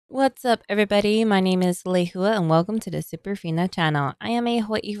What's up, everybody? My name is Lehua, and welcome to the Superfina Channel. I am a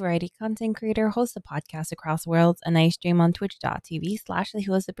Hawaii variety content creator, host of podcasts across worlds, and I stream on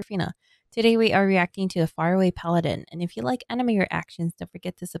twitch.tv/LehuaSuperfina. Today, we are reacting to the Faraway Paladin. And if you like anime reactions, don't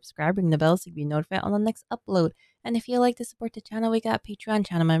forget to subscribe, ring the bell so you can be notified on the next upload. And if you like to support the channel, we got Patreon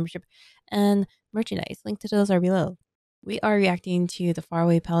channel membership and merchandise. Link to those are below. We are reacting to the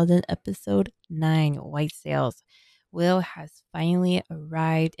Faraway Paladin episode 9, Whitesails. Will has finally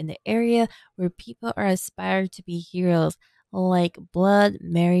arrived in the area where people are aspired to be heroes like Blood,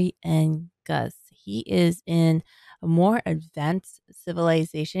 Mary, and Gus. He is in a more advanced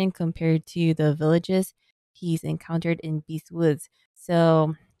civilization compared to the villages he's encountered in Beast Woods.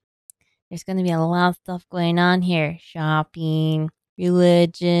 So there's going to be a lot of stuff going on here: shopping,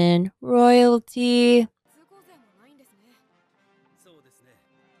 religion, royalty.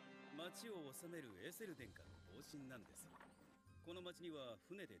 この町には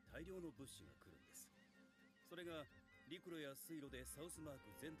船で大量の物資が来るんです。それが陸路や水路でサウスマーク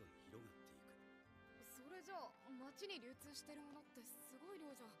全土に広がっていく。それじゃあ町に流通してるものってすごい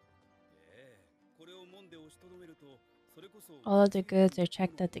量じゃん。ええ、これを門で押しとどめると、それこそ All of the goods are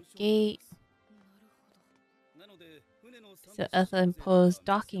checked at the gate. So Ethel imposed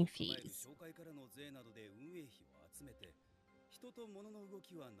docking fees. 人と物の動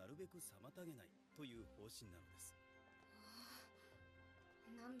きはなるべく妨げないという方針なのです。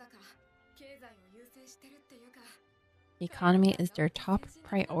 Economy is their top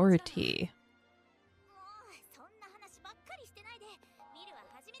priority.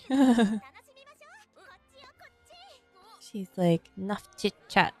 She's like, enough chit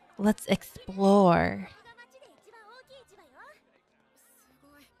chat, let's explore.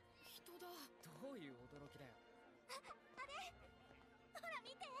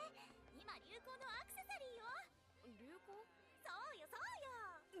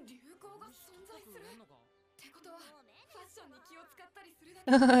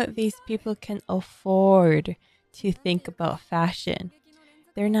 These people can afford to think about fashion.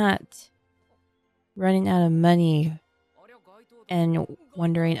 They're not running out of money and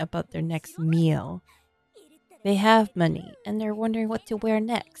wondering about their next meal. They have money and they're wondering what to wear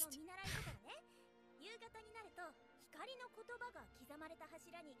next.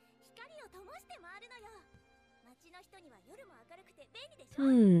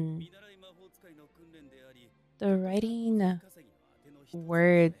 The writing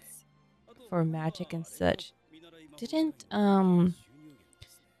words for magic and such. Didn't that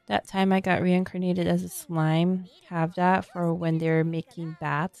time I got reincarnated as a slime have that for when they were making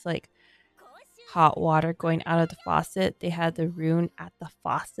baths, like hot water going out of the faucet? They had the rune at the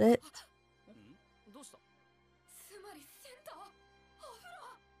faucet.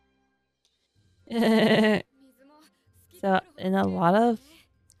 So in a lot of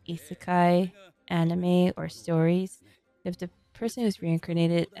isekai anime or stories, if the person who's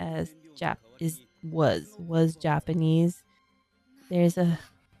reincarnated as was Japanese, there's a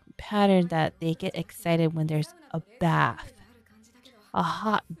pattern that they get excited when there's a bath, a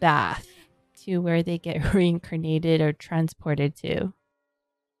hot bath, to where they get reincarnated or transported to.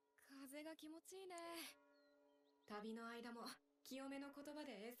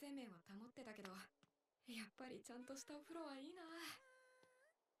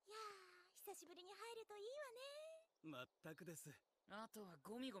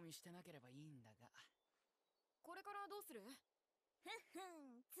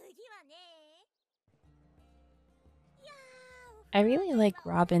 I really like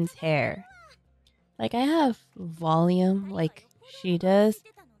Robin's hair. Like, I have volume like she does,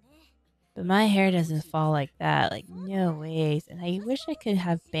 but my hair doesn't fall like that. Like, no ways. And I wish I could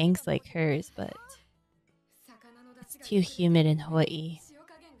have bangs like hers, but it's too humid in Hawaii.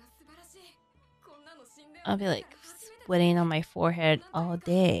 I'll be like sweating on my forehead all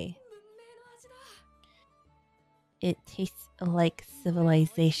day. It tastes like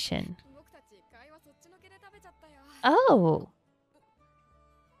civilization. Oh!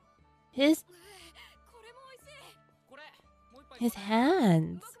 His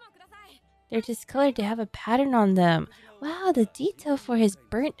hands. They're discolored. They have a pattern on them. Wow, the detail for his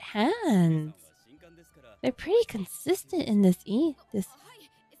burnt hands. They're pretty consistent in this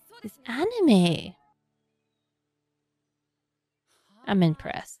anime. I'm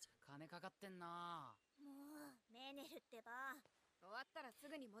impressed.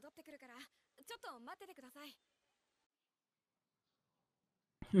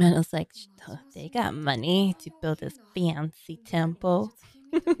 Man, it's like, they got money to build this fancy temple.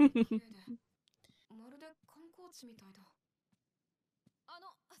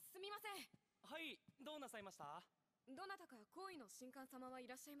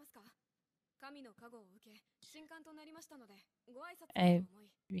 I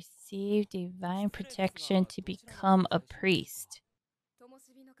received divine protection to become a priest.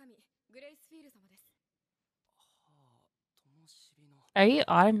 Are you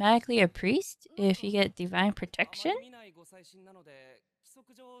automatically a priest if you get divine protection?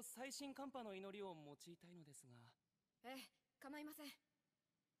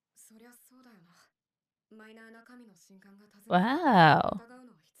 Wow.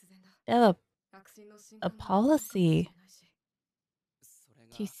 They have a policy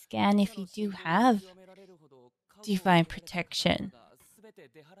to scan if you do have divine protection.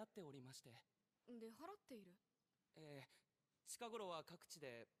 近頃は各地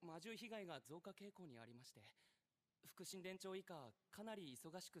で魔獣被害が増加傾向にありまして、副神殿長以下かなり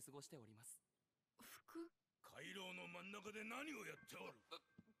忙しく過ごしております。回廊の真ん中で何をやっておる？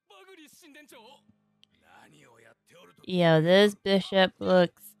バグリス神殿長？何をやっておると？ Yo, this bishop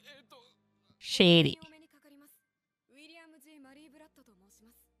looks shady. ウィリアム G マリーブラッドと申しま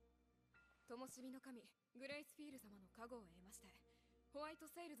す。灯火の神グレイスフィール様の加護を得まして、ホワイト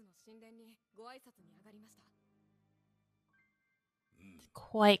セイルズの神殿にご挨拶に上がりました。 It's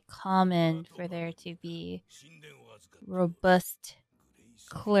quite common for there to be robust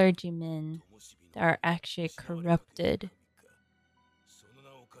clergymen that are actually corrupted. その名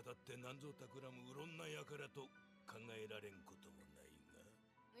を語って何ぞ企むうろんな輩と考えられんこともないが。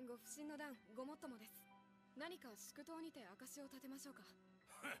ご不審の段ごもっともです。何か祝祷にて証を立てましょうか。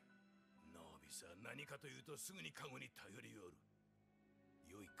ノービスは何かというとすぐに加護に頼りよる。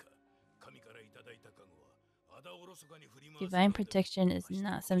よいか、神からいただいた加護は Divine protection is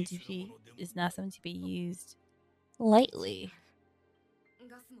not something to be used lightly.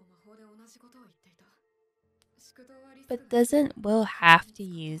 But doesn't Will have to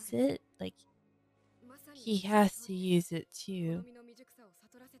use it? Like, he has to use it to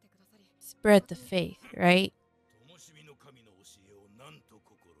spread the faith, right?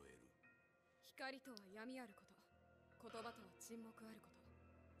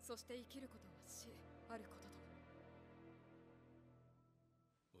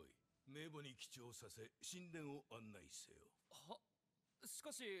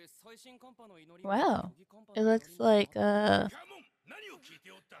 Wow, it looks like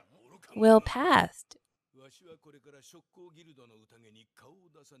Will passed.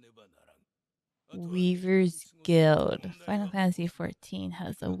 Weaver's Guild. Final Fantasy XIV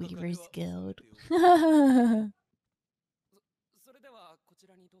has a Weaver's Guild.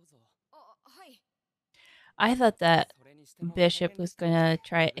 I thought that Bishop was gonna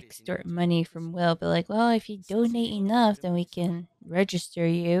try to extort money from Will, but like, well, if you donate enough, then we can register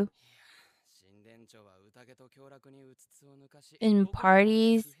you. In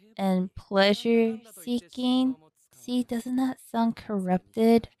parties and pleasure seeking. See, doesn't that sound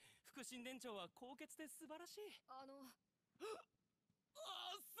corrupted?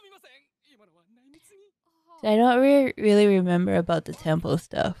 So I don't really remember about the temple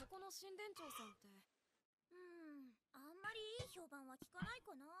stuff.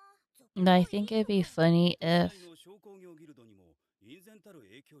 And I think it'd be funny if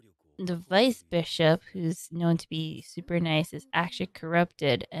the vice bishop, who's known to be super nice, is actually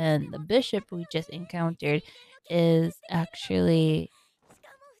corrupted, and the bishop we just encountered is actually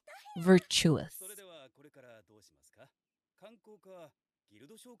virtuous.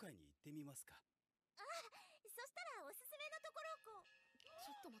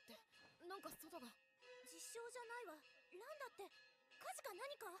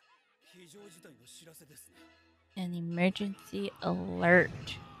 An emergency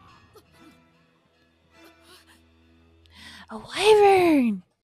alert. A wyvern!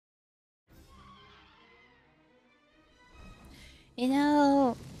 You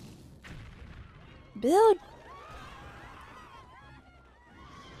know, build.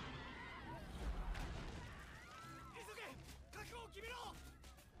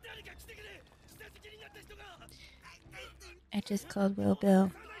 I just called Will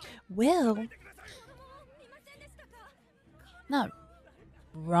Bill. Will? Not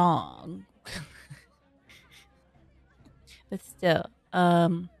wrong. But still,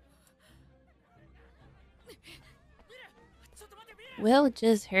 Will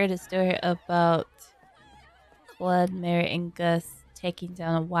just heard a story about Blood, Mary, and Gus taking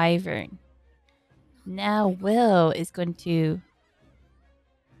down a wyvern. Now Will is going to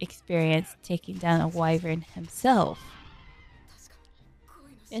experience taking down a wyvern himself.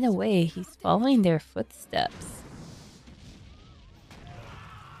 In a way, he's following their footsteps.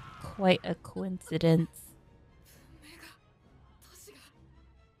 Quite a coincidence.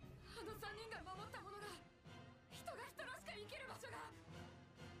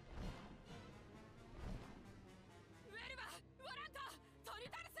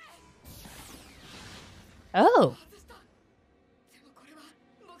 Oh.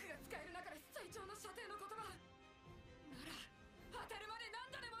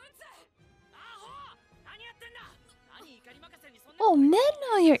 Oh,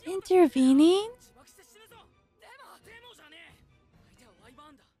 Menno, you're intervening?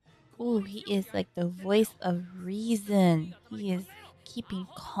 Oh, he is like the voice of reason. He is keeping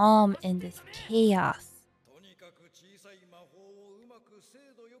calm in this chaos.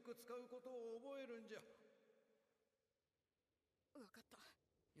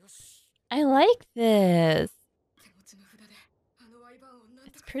 I like this.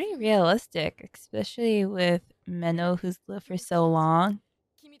 It's pretty realistic, especially with Menno who's lived for so long.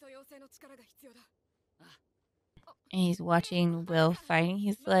 And he's watching Will fighting.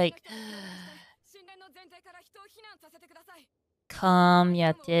 He's like, calm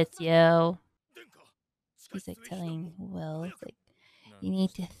your tits, yo. He's like telling Will, it's like, you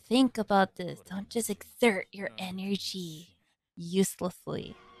need to think about this. Don't just exert your energy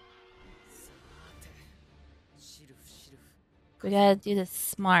uselessly. We gotta do this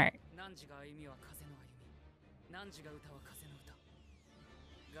smart.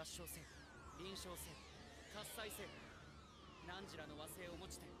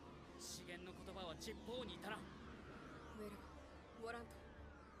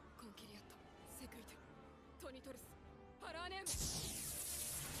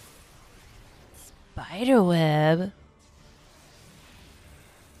 Spiderweb?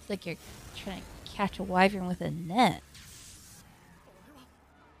 It's like you're trying to catch a wyvern with a net.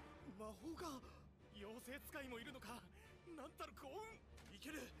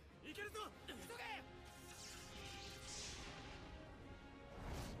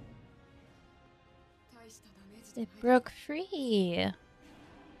 It broke free.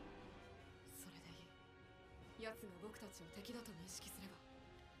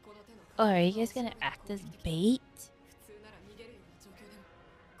 Oh, are you guys gonna act as bait?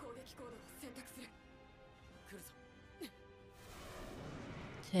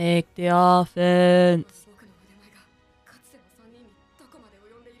 Take the offense.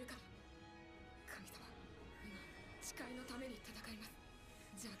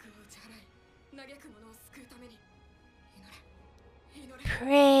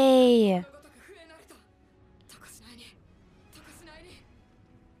 Pray.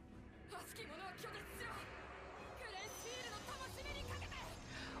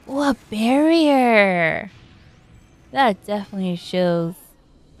 Oh, a barrier. That definitely shows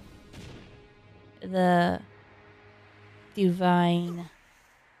the divine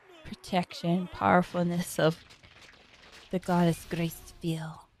protection, powerfulness of the goddess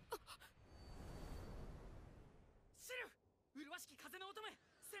Gracefield.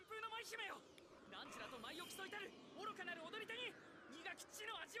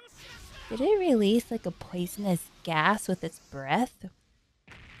 Did it release like a poisonous gas with its breath?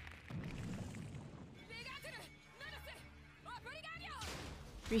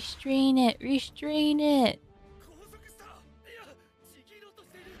 Restrain it! Restrain it!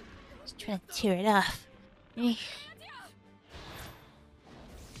 Just trying to tear it off.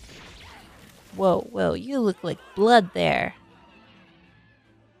 Whoa, whoa, you look like blood there.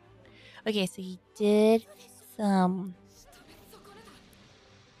 Okay, so he did some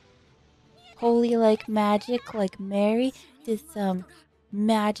holy like magic like Mary, did some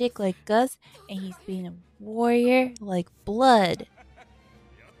magic like Gus, and he's being a warrior like Blood.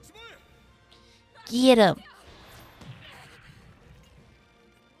 Get him!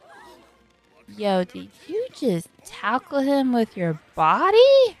 Yo, did you just tackle him with your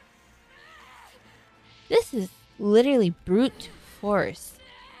body? This is literally brute force.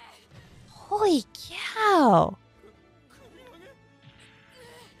 Holy cow!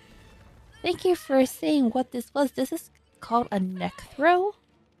 Thank you for saying what this was. This is called a neck throw?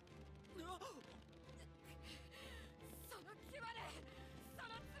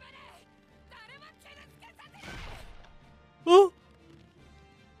 Oh!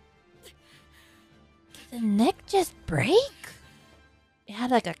 Did the neck just break? It had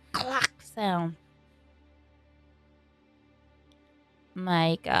like a clack sound.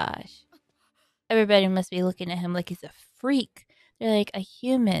 My gosh. Everybody must be looking at him like he's a freak. They're like, a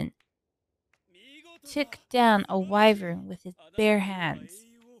human took down a wyvern with his bare hands.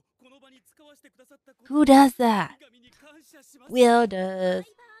 Who does that? Will does.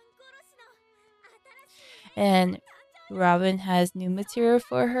 And Robin has new material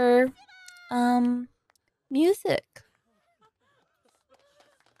for her music.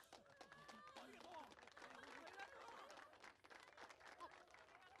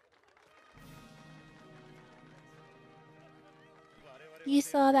 You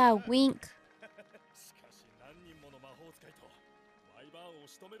saw that wink?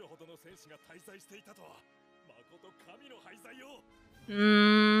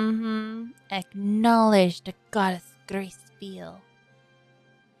 Acknowledge the goddess grace feel.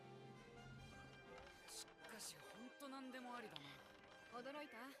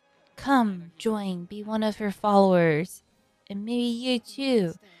 Come, join, be one of her followers. And maybe you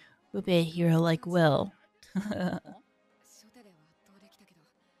too will be a hero like Will.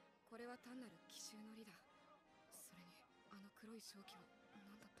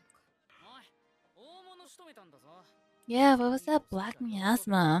 Yeah, what was that black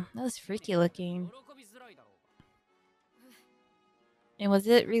miasma? That was freaky looking. And was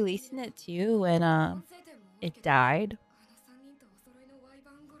it releasing it too when it died?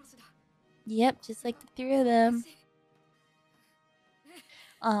 Yep, just like the three of them.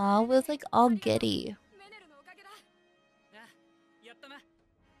 Aw, Will's like all giddy.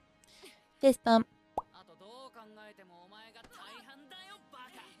 Fist bump.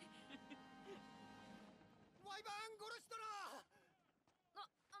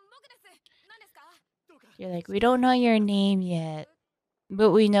 You're like, we don't know your name yet,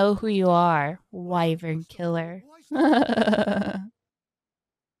 but we know who you are, Wyvern Killer.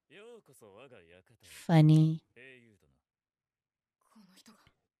 Funny.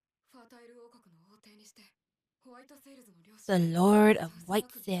 The Lord of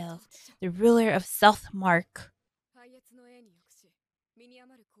Whitesails, the ruler of Southmark.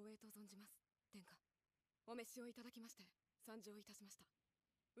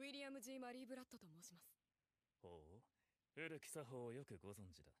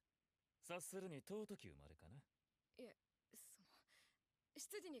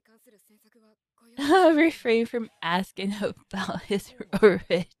 Refrain from asking about his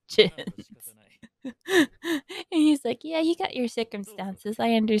origins. And he's like, yeah, you got your circumstances.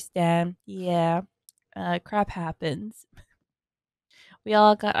 I understand. Yeah. Crap happens. We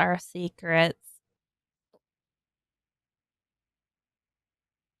all got our secrets.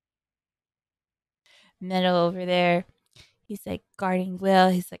 Meadow over there. He's like guarding Will.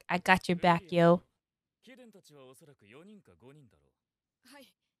 He's like, I got your back, yo.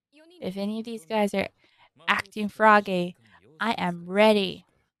 If any of these guys are acting froggy, I am ready.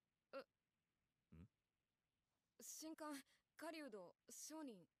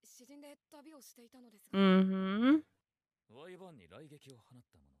 Mm-hmm.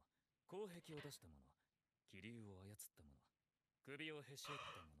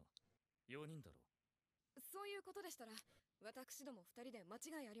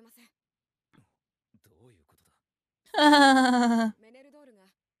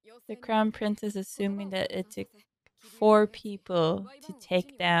 The crown prince is assuming that it took 4 people to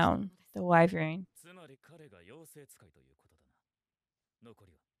take down the Wyvern.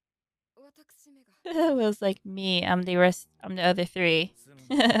 It was like me. I'm the rest. I'm the other 3.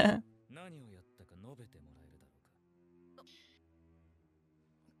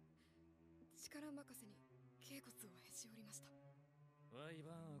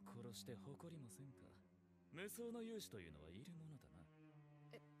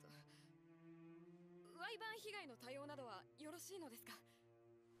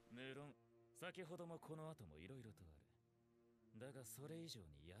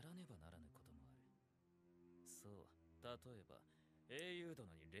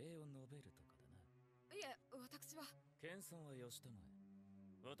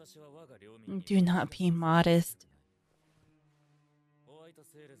 Do not be modest.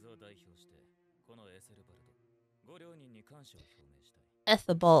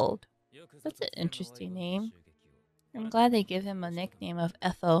 Ethelbald. That's an interesting name. I'm glad they give him a nickname of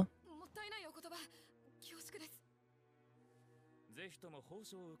Ethel.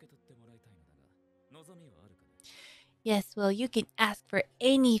 Yes, well, you can ask for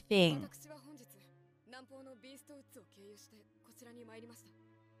anything.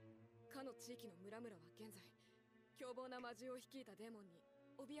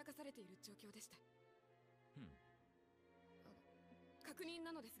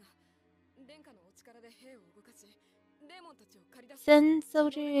 Send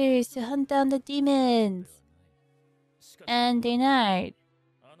soldiers to hunt down the demons. And denied.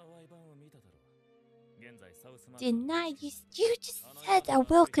 Denied? You just said that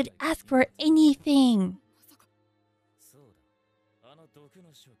Will could ask for anything.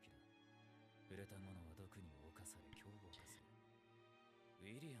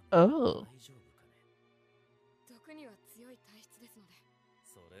 Oh.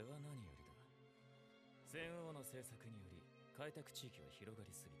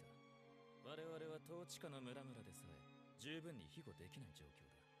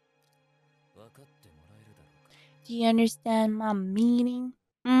 Do you understand my meaning?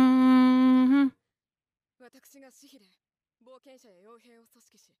 Mm-hmm.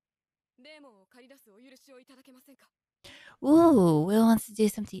 Ooh, Will wants to do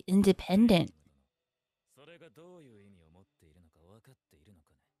something independent.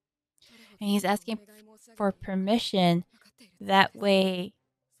 And he's asking for permission. That way,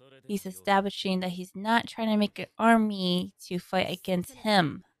 he's establishing that he's not trying to make an army to fight against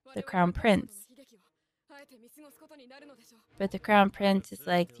him, the crown prince. But the crown prince is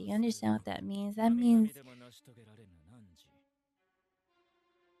like, do you understand what that means? That means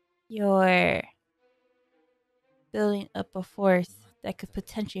you're building up a force that could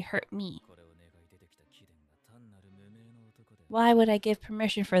potentially hurt me. Why would I give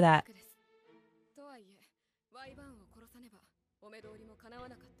permission for that?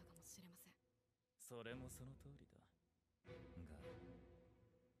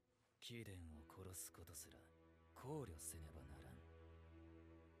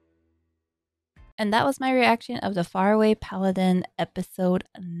 And that was my reaction of the Faraway Paladin episode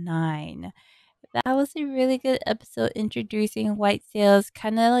 9. That was a really good episode introducing Whitesails,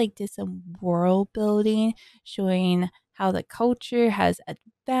 kind of like did some world building, showing how the culture has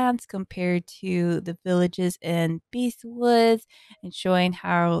advanced compared to the villages in Beastwoods, and showing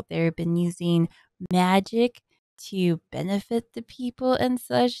how they've been using magic to benefit the people and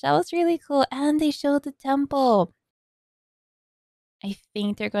such. That was really cool. And they showed the temple. I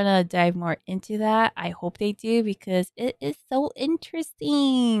think they're going to dive more into that. I hope they do because it is so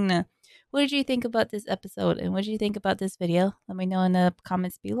interesting. What did you think about this episode and what did you think about this video? Let me know in the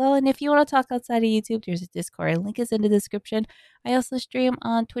comments below. And if you want to talk outside of YouTube, there's a Discord. Link is in the description. I also stream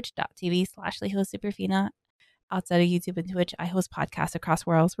on twitch.tv/LehuaSuperfina. Outside of YouTube and Twitch, I host podcasts across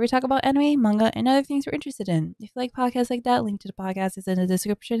worlds where we talk about anime, manga, and other things we're interested in. If you like podcasts like that, link to the podcast is in the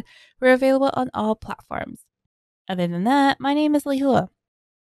description. We're available on all platforms. Other than that, my name is Lehua,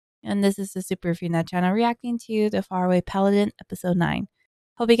 and this is the Superfina Channel reacting to the Faraway Paladin episode 9.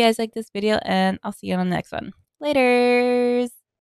 Hope you guys like this video, and I'll see you on the next one. Laters!